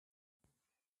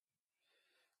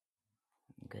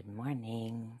Good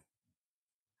morning.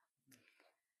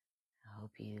 I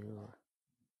hope you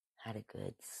had a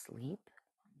good sleep.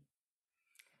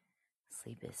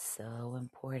 Sleep is so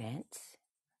important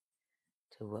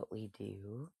to what we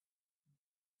do.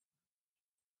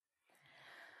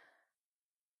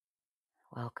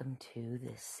 Welcome to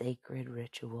this sacred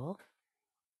ritual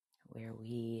where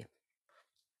we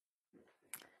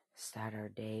start our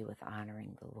day with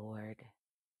honoring the Lord,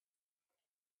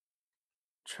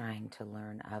 trying to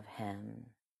learn of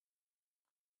Him,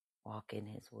 walk in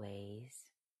His ways.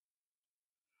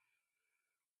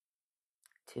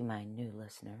 To my new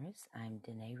listeners, I'm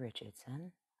Danae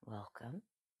Richardson. Welcome.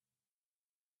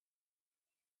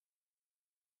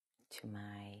 To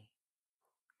my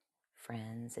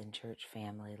friends and church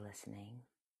family listening,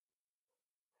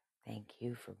 thank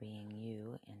you for being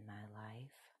you in my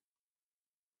life.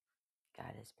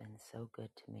 God has been so good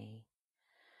to me,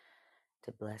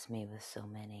 to bless me with so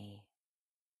many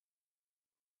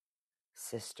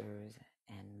sisters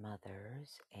and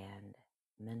mothers and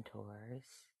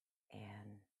mentors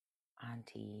and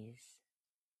aunties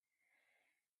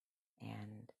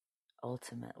and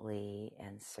ultimately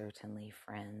and certainly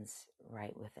friends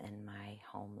right within my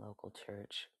home local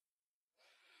church.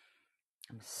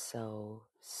 I'm so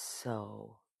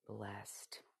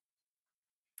blessed.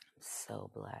 I'm so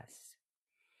blessed.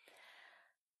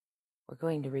 We're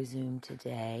going to resume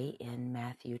today in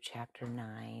Matthew chapter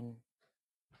 9,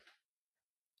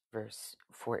 verse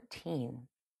 14.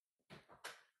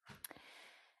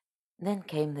 Then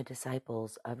came the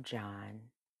disciples of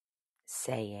John,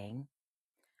 saying,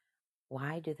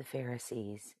 "Why do the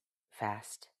Pharisees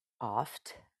fast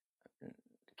oft?"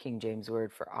 King James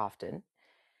word for often.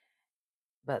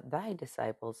 "But thy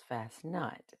disciples fast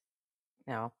not."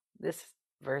 Now, this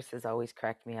verse has always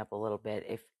cracked me up a little bit.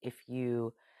 If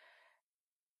you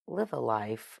live a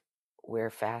life where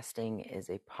fasting is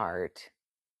a part,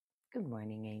 good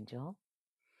morning, Angel.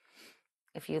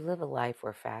 If you live a life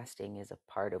where fasting is a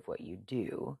part of what you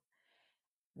do,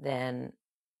 then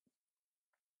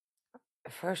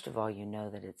first of all, you know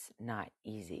that it's not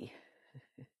easy.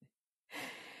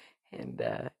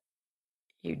 And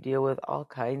you deal with all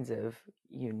kinds of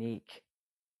unique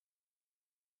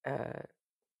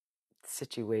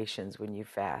situations when you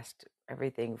fast.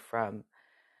 Everything from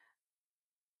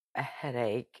a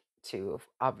headache to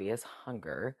obvious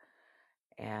hunger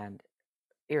and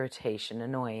irritation,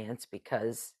 annoyance,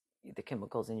 because the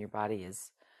chemicals in your body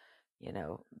is,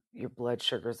 your blood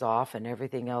sugar's off and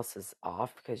everything else is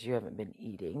off because you haven't been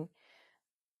eating.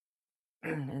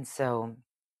 And so,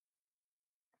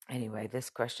 anyway, this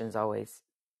question's always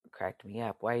cracked me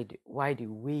up. Why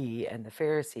do we and the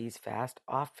Pharisees fast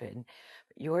often,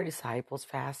 but your disciples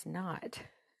fast not?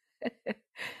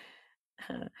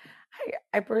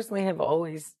 I personally have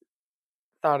always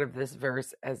thought of this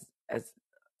verse as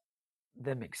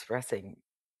them expressing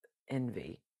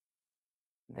envy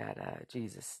that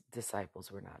Jesus'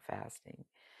 disciples were not fasting.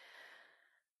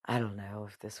 I don't know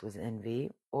if this was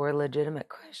envy or a legitimate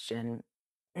question,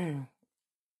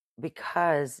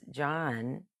 because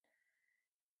John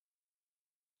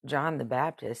the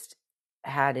Baptist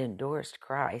had endorsed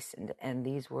Christ, and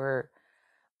these were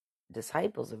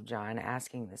disciples of John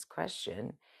asking this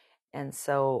question. And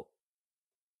so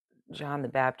John the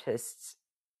Baptist's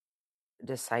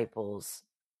disciples,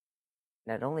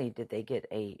 not only did they get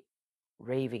a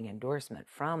raving endorsement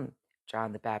from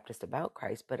John the Baptist about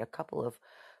Christ, but a couple of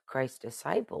Christ's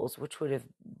disciples, which would have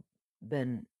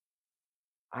been,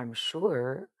 I'm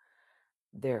sure,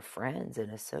 their friends and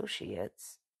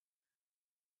associates,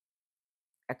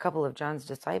 a couple of John's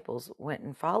disciples went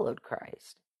and followed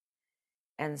Christ.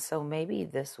 And so maybe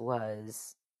this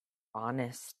was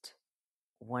honest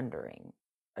wondering,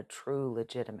 a true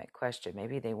legitimate question.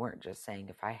 Maybe they weren't just saying,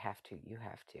 if I have to, you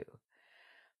have to.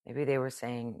 Maybe they were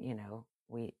saying,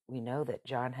 we know that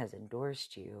John has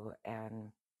endorsed you,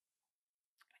 and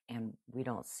we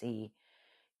don't see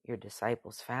your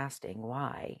disciples fasting.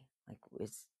 Why? Like,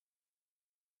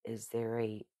 is there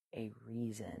a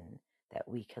reason that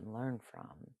we can learn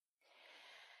from?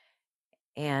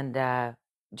 And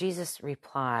Jesus'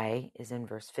 reply is in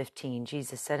verse 15.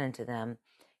 Jesus said unto them,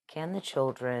 "Can the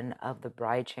children of the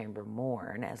bride chamber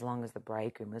mourn as long as the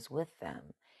bridegroom is with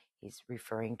them?" He's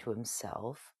referring to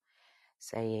himself,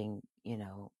 saying,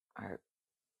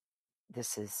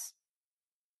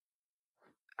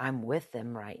 I'm with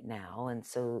them right now, and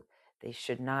so they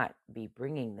should not be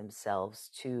bringing themselves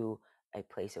to a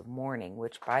place of mourning,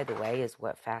 which, by the way, is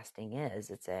what fasting is.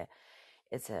 It's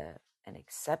an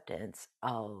acceptance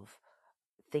of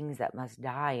things that must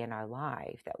die in our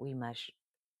life, that we must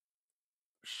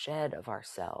shed of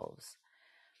ourselves.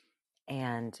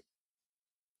 And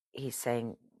he's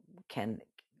saying, can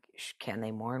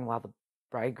they mourn while the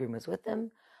bridegroom is with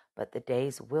them? But the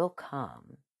days will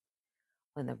come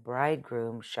when the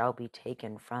bridegroom shall be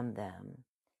taken from them,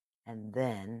 and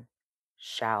then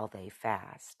shall they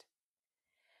fast.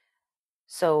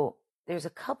 So there's a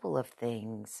couple of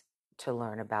things to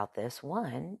learn about this.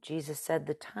 One, Jesus said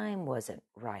the time wasn't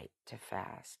right to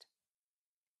fast.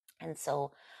 And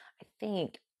so I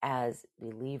think as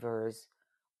believers,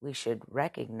 we should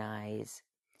recognize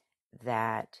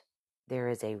that there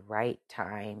is a right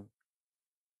time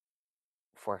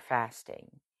for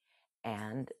fasting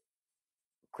and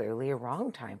clearly a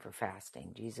wrong time for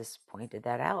fasting. Jesus pointed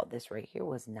that out. This right here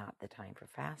was not the time for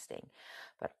fasting.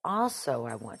 But also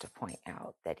I want to point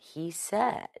out that he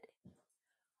said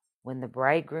when the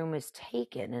bridegroom is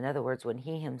taken, in other words, when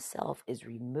he himself is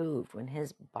removed, when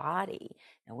his body,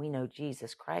 and we know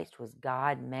Jesus Christ was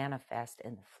God manifest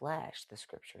in the flesh, the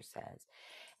scripture says.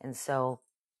 And so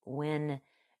when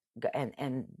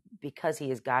and because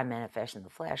he is God manifest in the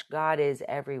flesh, God is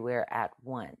everywhere at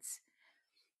once.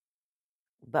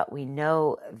 But we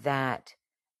know that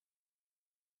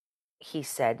he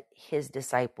said his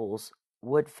disciples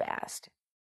would fast.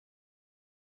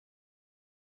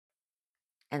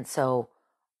 And so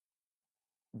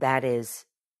that is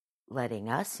letting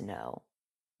us know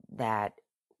that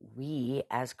we,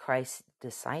 as Christ's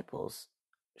disciples,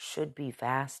 should be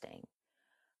fasting.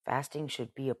 Fasting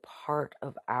should be a part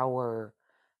of our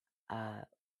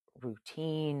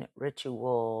routine,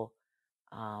 ritual,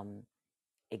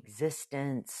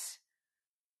 existence.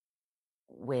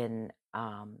 When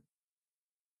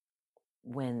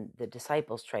the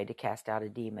disciples tried to cast out a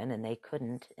demon and they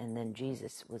couldn't, and then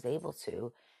Jesus was able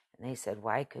to, and they said,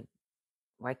 why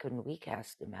couldn't we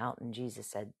cast him out? And Jesus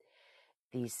said,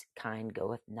 these kind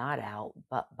goeth not out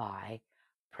but by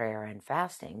prayer and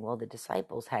fasting. Well, the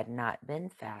disciples had not been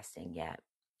fasting yet.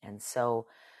 And so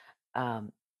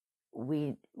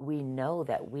we know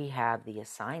that we have the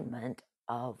assignment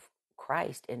of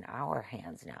Christ in our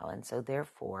hands now. And so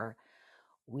therefore,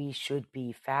 we should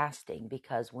be fasting,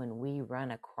 because when we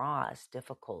run across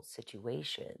difficult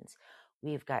situations,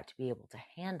 we've got to be able to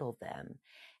handle them.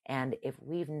 And if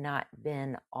we've not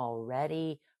been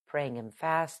already praying and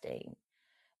fasting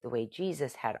the way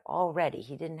Jesus had already,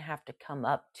 he didn't have to come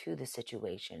up to the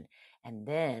situation and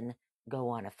then go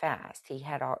on a fast.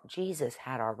 Jesus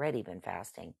had already been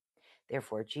fasting.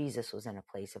 Therefore, Jesus was in a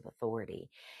place of authority.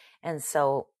 And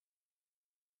so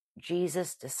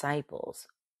Jesus' disciples,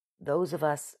 those of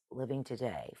us living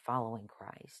today following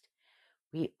Christ,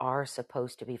 we are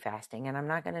supposed to be fasting. And I'm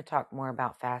not going to talk more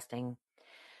about fasting.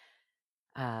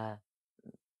 I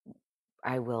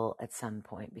will at some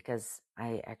point, because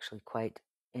I actually quite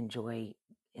enjoy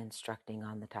instructing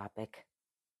on the topic.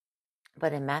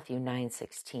 But in Matthew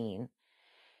 9:16,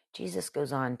 Jesus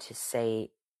goes on to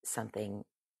say something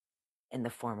in the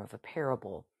form of a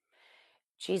parable.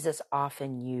 Jesus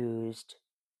often used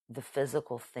the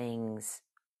physical things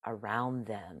around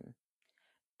them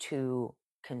to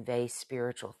convey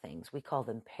spiritual things. We call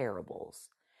them parables.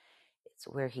 It's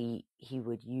where he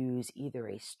would use either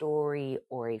a story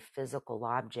or a physical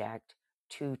object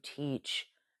to teach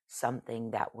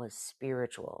something that was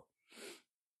spiritual.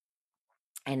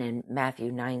 And in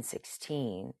Matthew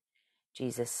 9:16,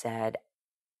 Jesus said,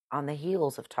 on the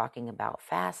heels of talking about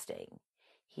fasting,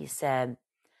 he said,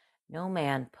 no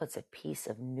man puts a piece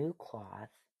of new cloth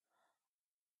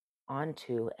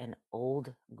onto an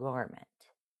old garment,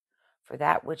 for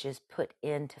that which is put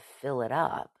in to fill it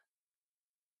up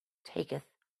taketh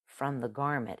from the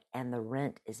garment, and the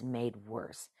rent is made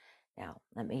worse. Now,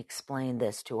 let me explain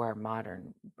this to our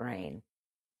modern brain.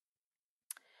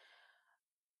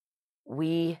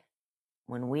 When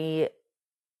we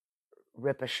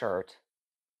rip a shirt,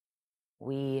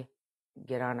 we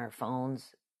get on our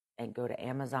phones and go to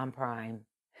Amazon Prime.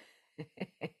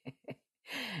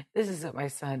 This is what my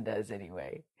son does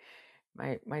anyway.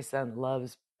 My son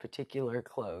loves particular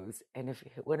clothes, and if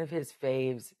one of his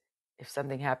faves, if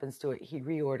something happens to it, he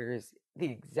reorders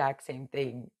the exact same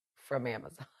thing from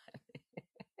Amazon.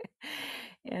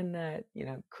 And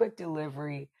quick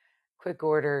delivery, quick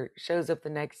order, shows up the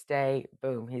next day,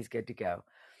 boom, he's good to go.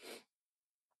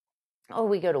 Oh,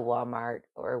 we go to Walmart,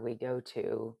 or we go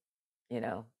to,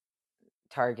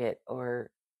 Target, or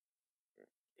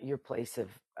your place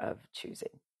of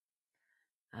choosing.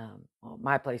 Well,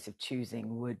 my place of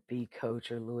choosing would be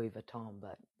Coach or Louis Vuitton,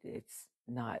 but it's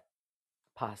not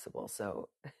possible. So,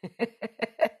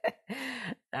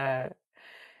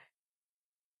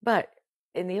 but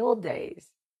in the old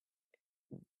days,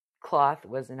 cloth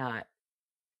was not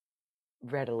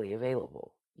readily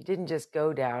available. You didn't just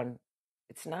go down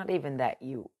it's not even that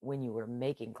when you were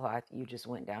making cloth, you just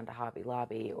went down to Hobby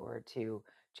Lobby or to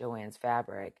Joann's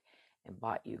Fabric and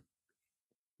bought you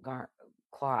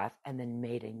cloth and then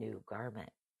made a new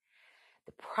garment.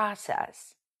 The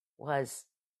process was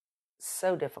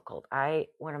so difficult.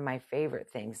 One of my favorite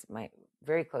things, my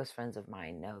very close friends of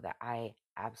mine know that I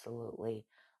absolutely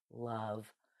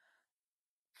love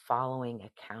following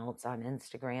accounts on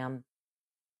Instagram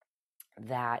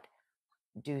that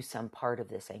do some part of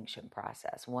this ancient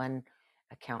process. One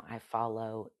account I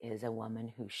follow is a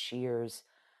woman who shears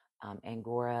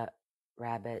Angora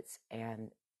rabbits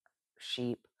and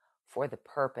sheep for the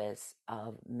purpose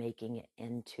of making it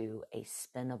into a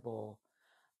spinnable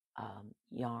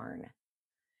yarn.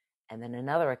 And then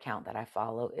another account that I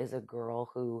follow is a girl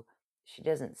who, she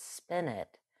doesn't spin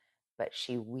it, but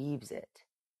she weaves it.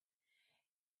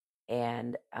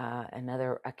 And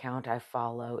another account I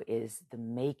follow is the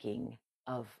making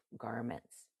of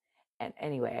garments. And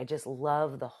anyway, I just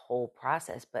love the whole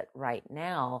process. But right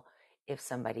now, if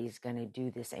somebody's going to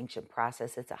do this ancient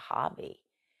process, it's a hobby.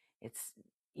 It's,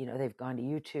 they've gone to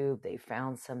YouTube, they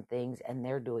found some things, and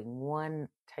they're doing one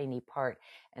tiny part.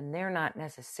 And they're not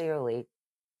necessarily,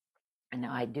 and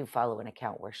now I do follow an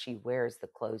account where she wears the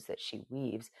clothes that she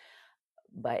weaves,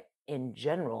 but in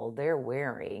general, they're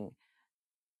wearing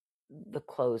the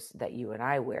clothes that you and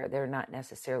I wear. They're not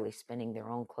necessarily spinning their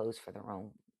own clothes for their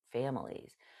own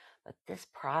families. But this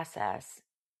process,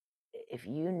 if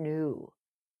you knew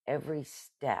every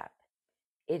step,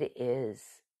 it is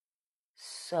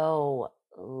so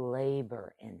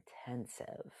labor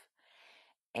intensive.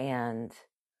 And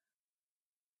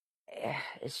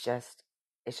it's just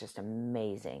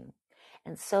amazing.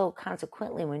 And so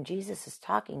consequently, when Jesus is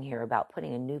talking here about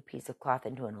putting a new piece of cloth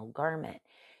into an old garment,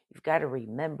 you've got to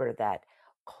remember that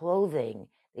clothing,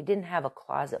 they didn't have a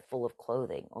closet full of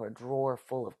clothing or a drawer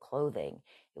full of clothing.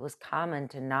 It was common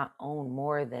to not own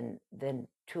more than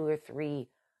 2 or 3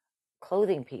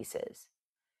 clothing pieces,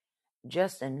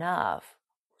 just enough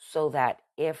so that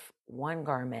if one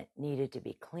garment needed to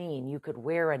be clean, you could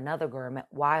wear another garment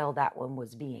while that one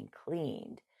was being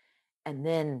cleaned, and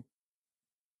then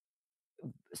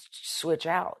switch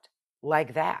out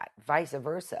like that, vice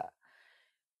versa.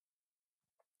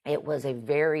 It was a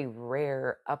very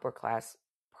rare upper class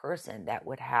person that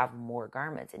would have more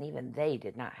garments, and even they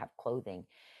did not have clothing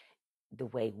the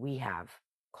way we have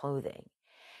clothing.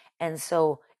 And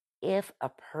so if a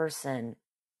person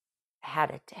had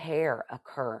a tear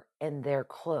occur in their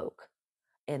cloak,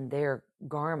 in their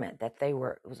garment, that it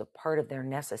was a part of their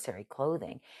necessary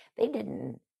clothing, they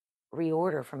didn't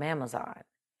reorder from Amazon.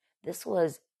 This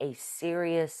was a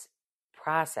serious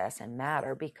process and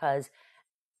matter, because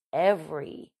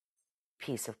every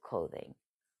piece of clothing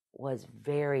was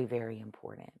very, very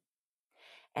important.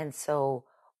 And so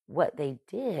what they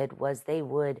did was they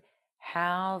would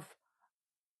have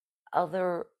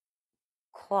other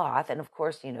cloth, and of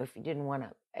course, if you didn't want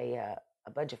a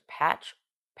bunch of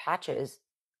patches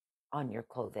on your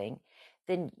clothing,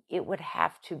 then it would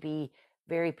have to be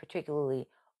very particularly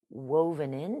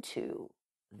woven into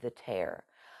the tear.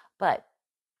 But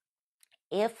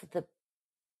if the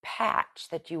patch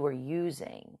that you were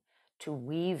using to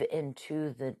weave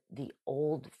into the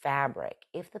old fabric,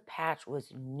 if the patch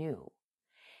was new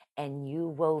and you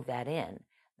wove that in,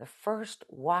 the first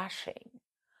washing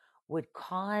would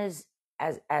cause,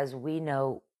 as we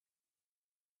know,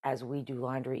 as we do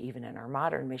laundry, even in our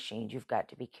modern machines, you've got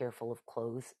to be careful of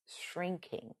clothes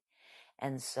shrinking.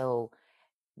 And so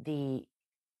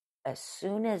as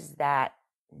soon as that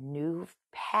new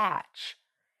patch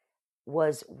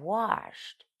was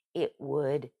washed, it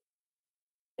would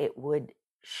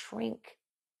shrink,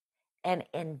 and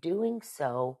in doing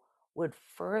so would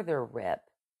further rip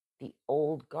the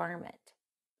old garment.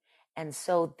 And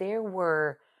so there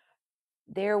were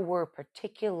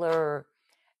particular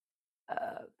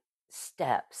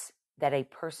steps that a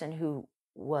person who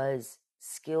was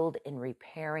skilled in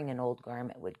repairing an old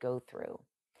garment would go through.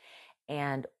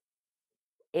 And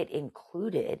it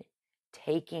included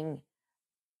taking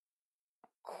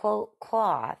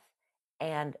cloth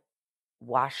and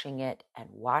washing it and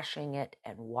washing it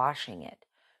and washing it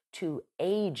to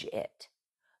age it,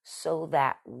 so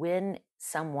that when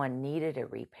someone needed a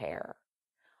repair,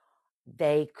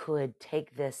 they could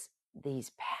take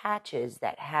these patches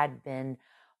that had been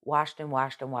washed and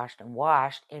washed and washed and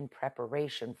washed in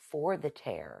preparation for the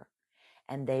tear,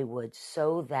 and they would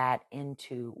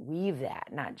weave that,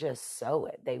 not just sew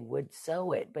it. They would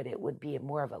sew it, but it would be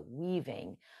more of a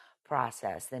weaving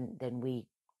process than we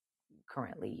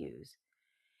currently use.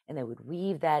 And they would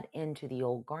weave that into the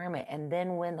old garment. And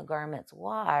then when the garment's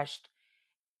washed,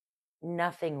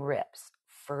 nothing rips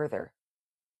further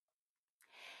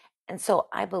And so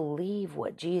I believe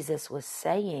what Jesus was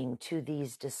saying to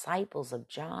these disciples of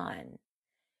John,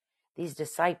 these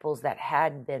disciples that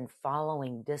had been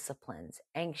following disciplines,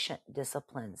 ancient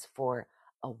disciplines for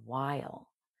a while.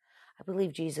 I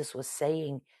believe Jesus was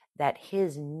saying that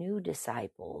his new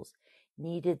disciples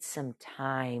needed some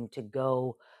time to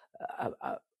go,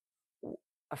 a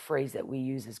phrase that we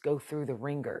use is go through the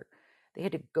ringer. They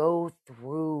had to go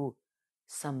through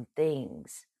some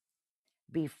things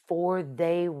before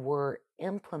they were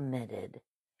implemented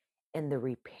in the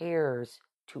repairs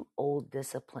to old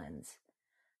disciplines,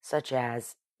 such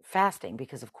as fasting,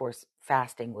 because of course,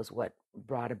 fasting was what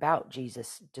brought about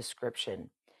Jesus' description.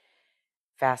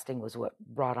 Fasting was what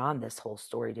brought on this whole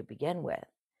story to begin with.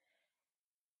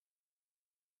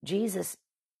 Jesus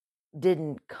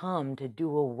didn't come to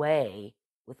do away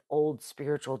with old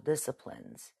spiritual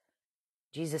disciplines.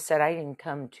 Jesus said, I didn't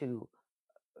come to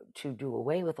do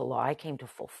away with the law. I came to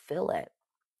fulfill it.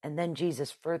 And then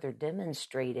Jesus further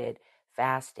demonstrated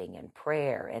fasting and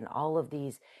prayer and all of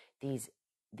these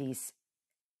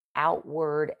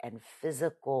outward and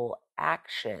physical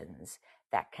actions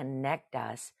that connect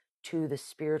us to the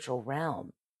spiritual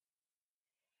realm.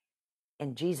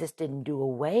 And Jesus didn't do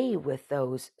away with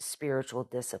those spiritual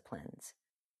disciplines.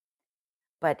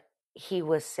 But he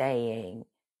was saying,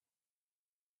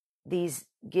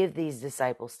 give these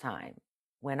disciples time.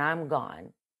 When I'm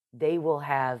gone, they will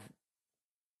have,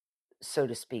 so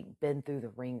to speak, been through the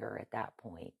ringer at that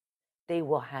point. They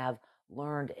will have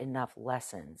learned enough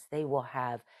lessons. They will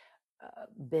have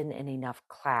been in enough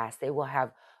class. They will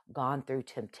have gone through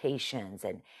temptations,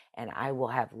 and I will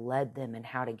have led them in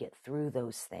how to get through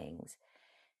those things.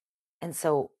 And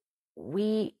so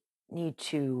we need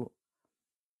to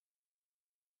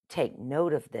take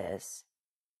note of this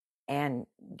and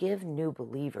give new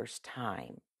believers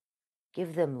time.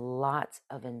 Give them lots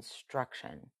of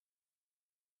instruction.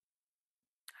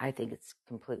 I think it's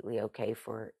completely okay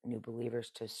for new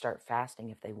believers to start fasting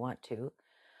if they want to,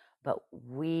 but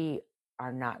we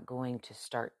are not going to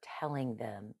start telling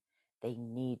them they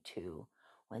need to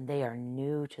when they are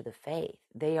new to the faith.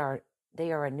 They are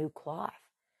a new cloth.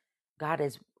 God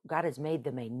has made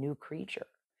them a new creature.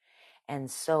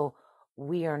 And so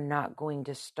we are not going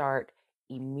to start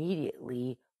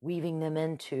immediately weaving them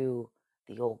into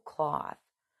the old cloth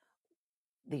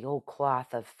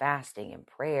of fasting and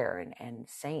prayer and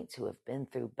saints who have been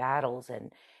through battles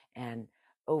and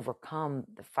overcome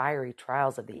the fiery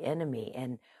trials of the enemy.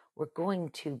 And we're going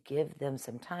to give them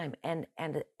some time. And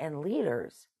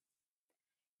leaders,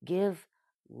 give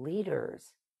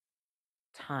leaders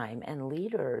time. And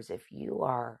leaders, if you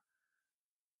are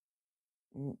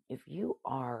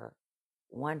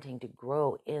wanting to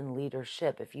grow in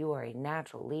leadership, if you are a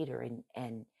natural leader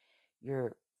and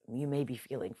you may be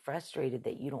feeling frustrated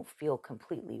that you don't feel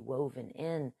completely woven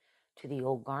in to the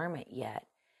old garment yet,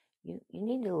 you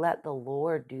need to let the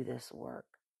Lord do this work.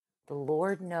 The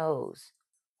Lord knows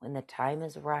when the time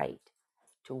is right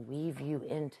to weave you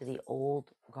into the old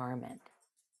garment.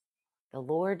 The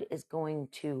Lord is going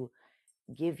to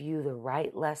give you the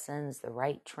right lessons, the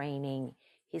right training.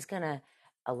 He's going to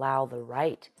allow the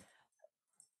right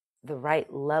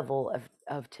level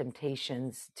of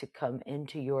temptations to come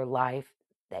into your life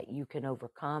that you can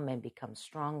overcome and become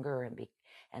stronger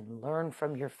and learn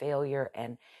from your failure.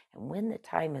 And when the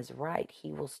time is right,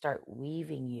 he will start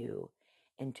weaving you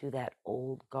into that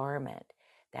old garment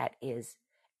that is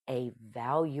a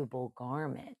valuable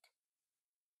garment.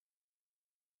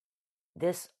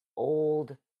 This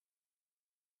old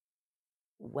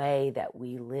way that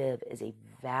we live is a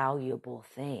valuable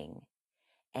thing.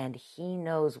 And he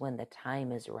knows when the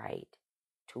time is right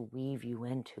to weave you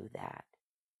into that.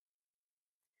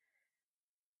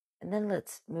 And then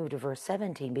let's move to verse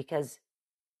 17, because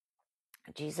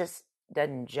Jesus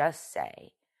doesn't just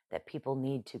say that people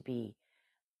need to be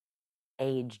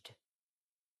aged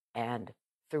and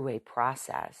through a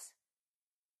process.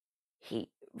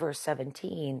 Verse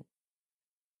 17,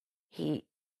 he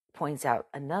points out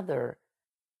another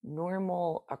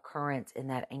normal occurrence in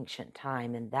that ancient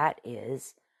time, and that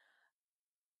is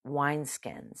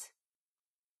wineskins.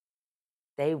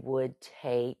 They would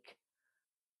take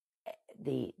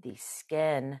the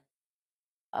skin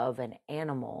of an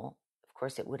animal. Of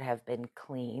course, it would have been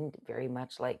cleaned, very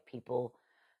much like people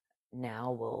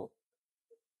now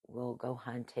will go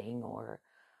hunting or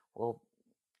will,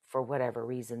 for whatever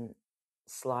reason,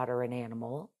 slaughter an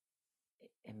animal.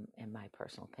 In my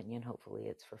personal opinion, hopefully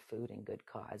it's for food and good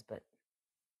cause, but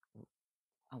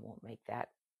I won't make that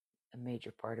a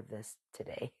major part of this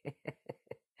today.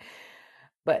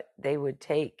 But they would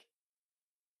take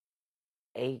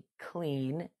a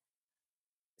clean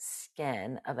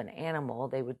skin of an animal,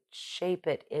 they would shape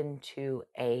it into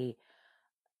a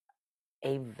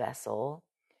vessel,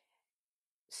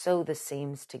 sew the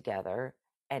seams together,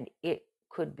 and it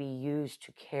could be used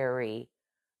to carry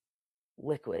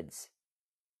liquids.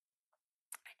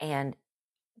 And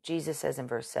Jesus says in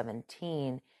verse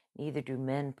 17, neither do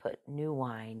men put new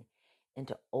wine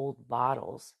into old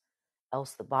bottles,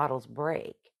 else the bottles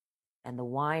break, and the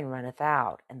wine runneth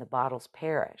out, and the bottles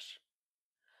perish.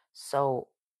 So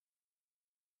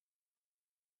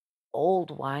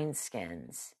old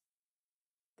wineskins,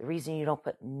 the reason you don't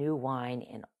put new wine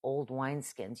in old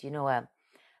wineskins,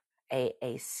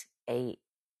 a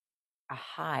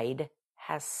hide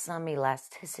has some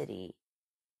elasticity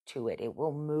to it. It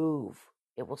will move.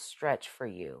 It will stretch for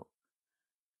you.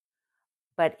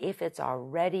 But if it's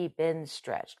already been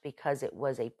stretched because it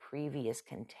was a previous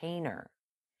container,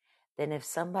 then if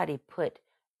somebody put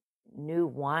new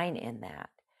wine in that,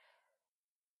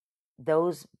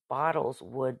 those bottles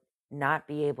would not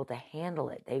be able to handle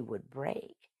it. They would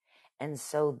break. And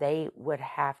so they would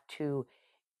have to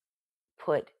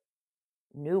put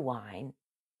new wine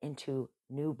into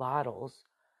new bottles,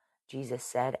 Jesus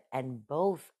said, and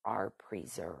both are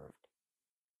preserved.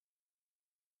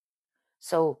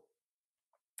 So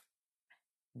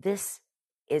this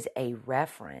is a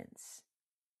reference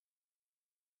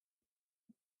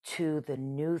to the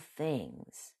new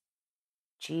things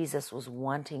Jesus was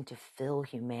wanting to fill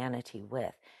humanity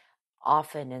with.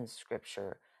 Often in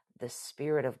Scripture, the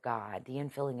Spirit of God, the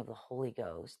infilling of the Holy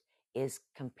Ghost, is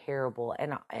comparable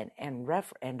and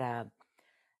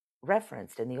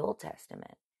referenced in the Old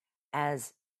Testament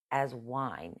as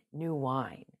wine, new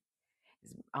wine.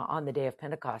 On the day of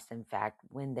Pentecost, in fact,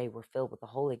 when they were filled with the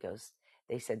Holy Ghost,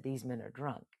 they said, "These men are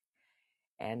drunk."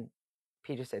 And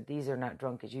Peter said, "These are not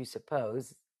drunk as you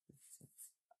suppose. It's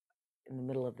in the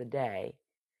middle of the day.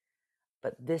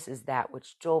 But this is that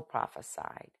which Joel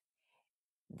prophesied."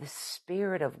 The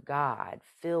Spirit of God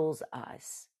fills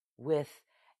us with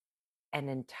an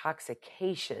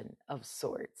intoxication of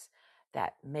sorts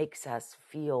that makes us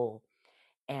feel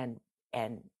and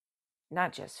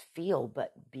not just feel,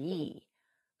 but be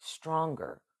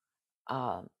stronger,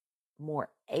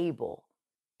 more able.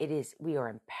 We are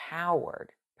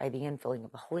empowered by the infilling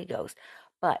of the Holy Ghost.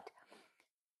 But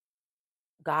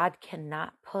God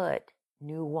cannot put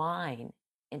new wine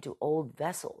into old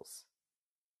vessels.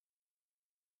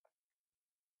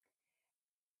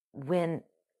 When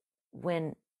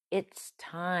it's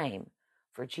time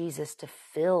for Jesus to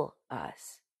fill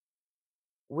us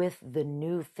with the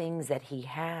new things that he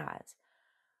has,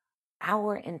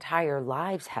 our entire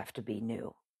lives have to be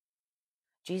new.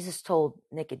 Jesus told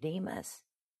Nicodemus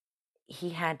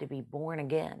he had to be born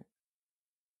again.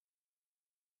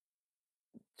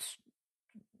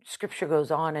 Scripture goes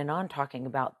on and on talking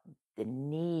about the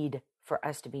need for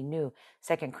us to be new.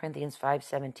 2 Corinthians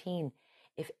 5:17,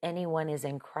 if anyone is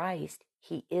in Christ,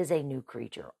 he is a new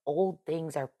creature. Old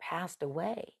things are passed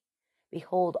away.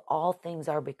 Behold, all things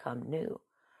are become new.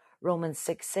 Romans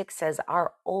 6:6 says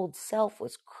our old self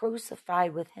was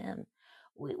crucified with him.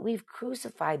 We've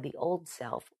crucified the old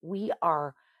self. We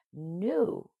are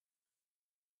new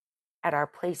at our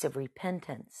place of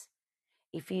repentance.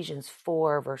 Ephesians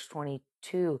 4 verse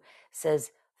 22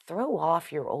 says, throw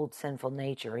off your old sinful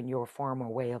nature and your former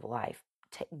way of life.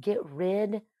 Get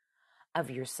rid of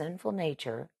your sinful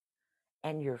nature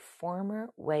and your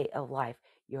former way of life,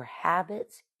 your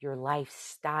habits, your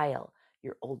lifestyle,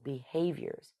 your old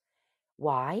behaviors.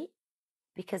 Why?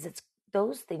 Because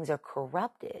those things are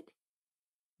corrupted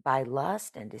by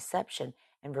lust and deception.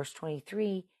 And verse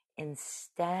 23,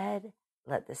 instead,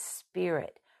 let the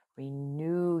Spirit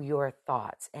renew your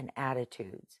thoughts and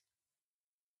attitudes.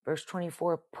 Verse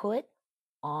 24, put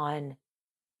on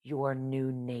your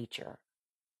new nature.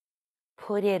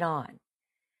 Put it on.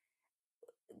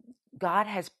 God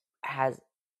has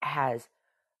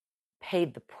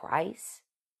paid the price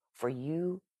for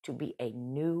you to be a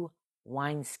new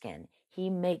wineskin. He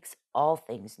makes all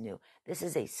things new. This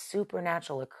is a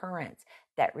supernatural occurrence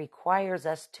that requires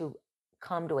us to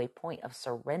come to a point of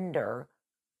surrender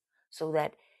so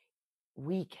that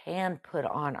we can put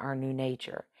on our new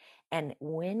nature. And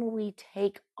when we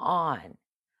take on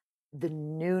the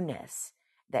newness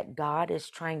that God is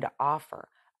trying to offer,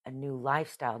 a new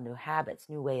lifestyle, new habits,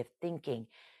 new way of thinking,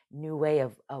 new way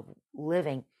of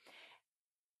living.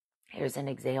 Here's an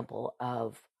example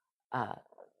of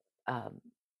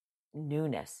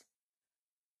newness.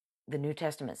 The New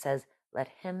Testament says, let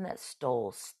him that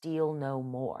stole steal no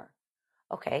more.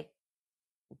 Okay,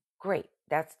 great.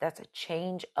 That's a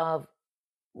change of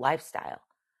lifestyle.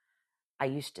 I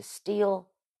used to steal.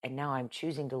 and now I'm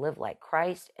choosing to live like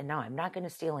Christ, and now I'm not going to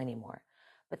steal anymore.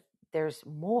 But there's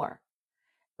more.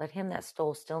 Let him that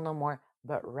stole steal no more,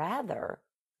 but rather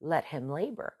let him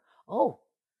labor. Oh,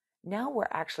 now we're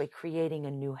actually creating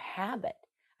a new habit.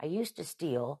 I used to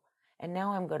steal, and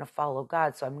now I'm going to follow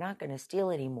God, so I'm not going to steal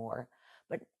anymore.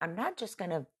 But I'm not just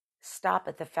going to stop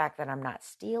at the fact that I'm not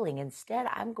stealing. Instead,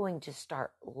 I'm going to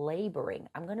start laboring.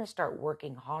 I'm going to start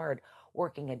working hard,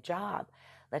 working a job.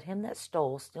 Let him that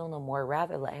stole steal no more,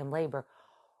 rather let him labor,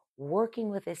 working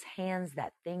with his hands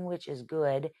that thing which is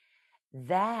good,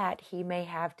 that he may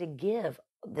have to give.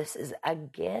 This is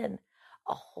again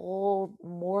a whole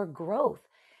more growth,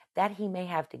 that he may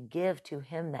have to give to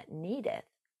him that needeth.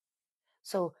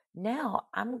 So now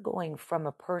I'm going from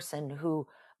a person who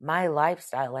my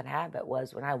lifestyle and habit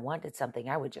was, when I wanted something,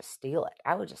 I would just steal it.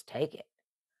 I would just take it.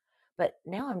 But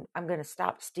now I'm going to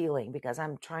stop stealing, because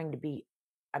I'm trying to be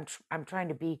I'm trying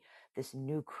to be this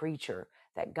new creature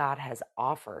that God has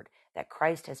offered, that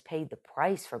Christ has paid the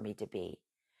price for me to be.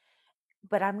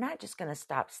 But I'm not just going to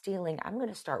stop stealing. I'm going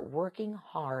to start working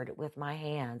hard with my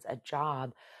hands, a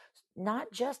job,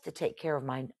 not just to take care of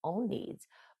my own needs,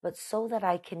 but so that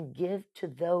I can give to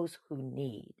those who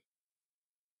need.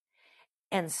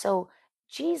 And so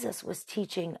Jesus was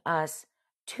teaching us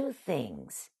two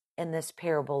things in this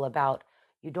parable about,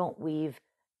 you don't weave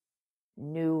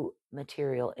new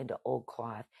material into old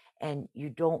cloth, and you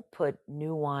don't put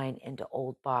new wine into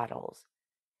old bottles.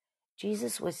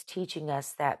 Jesus was teaching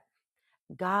us that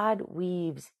God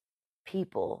weaves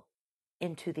people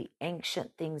into the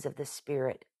ancient things of the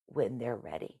Spirit when they're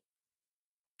ready.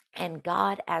 And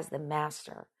God, as the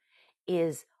master,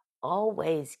 is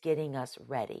always getting us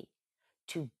ready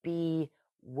to be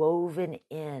woven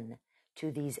in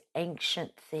to these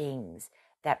ancient things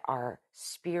that are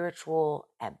spiritual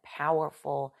and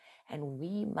powerful, and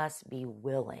we must be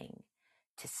willing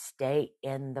to stay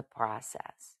in the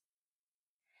process.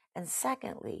 And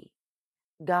secondly,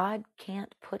 God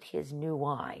can't put his new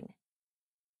wine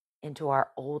into our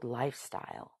old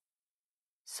lifestyle.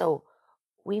 So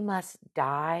we must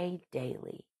die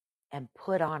daily and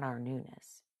put on our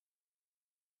newness.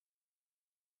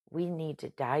 We need to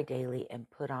die daily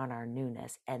and put on our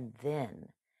newness, and then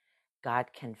God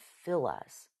can fill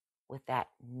us with that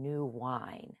new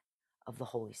wine of the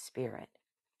Holy Spirit.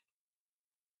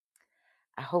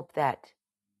 I hope that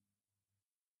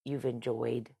you've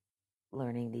enjoyed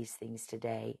learning these things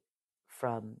today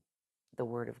from the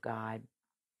Word of God.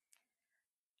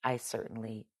 I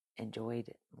certainly enjoyed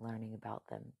learning about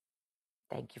them.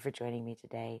 Thank you for joining me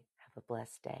today. Have a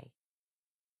blessed day.